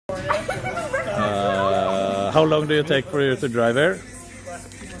How long do you take for you to drive here?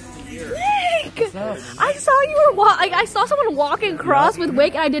 Nick! I saw you were I saw someone walking across with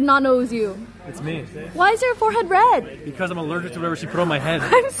Wick and I did not know it was you. It's me. Why is your forehead red? Because I'm allergic to whatever she put on my head.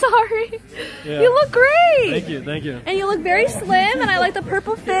 I'm sorry. Yeah. You look great. Thank you, thank you. And you look very slim and I like the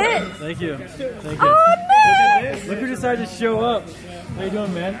purple fit. Thank you. Thank you. Oh, Nick! Look who decided to show up. How you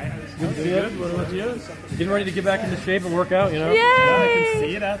doing, man? Good to see you. What about you? Getting ready to get back into shape and work out, you know? Yay! I can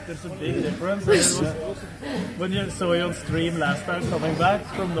see that. There's a big difference. When you saw you on stream last time coming back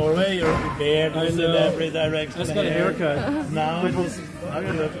from Norway, your beard was in every direction. I just got a haircut. Now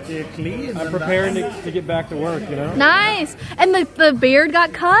you look clean. I'm preparing to get back to work, you know? Nice. And the beard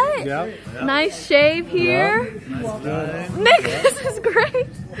got cut. Yeah. Nice shave here. Yeah. Nick, this is great.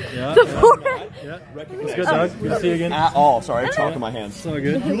 Yeah. The forehead. Yeah. It's good, Doug. Good to see you again. At all. Sorry, I have chalk in my hands. So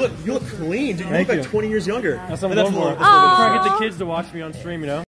good. You look clean, dude. You Thank look you. like 20 years younger. That's what I'm going for. Aw. I'm trying to get the kids to watch me on stream, you know?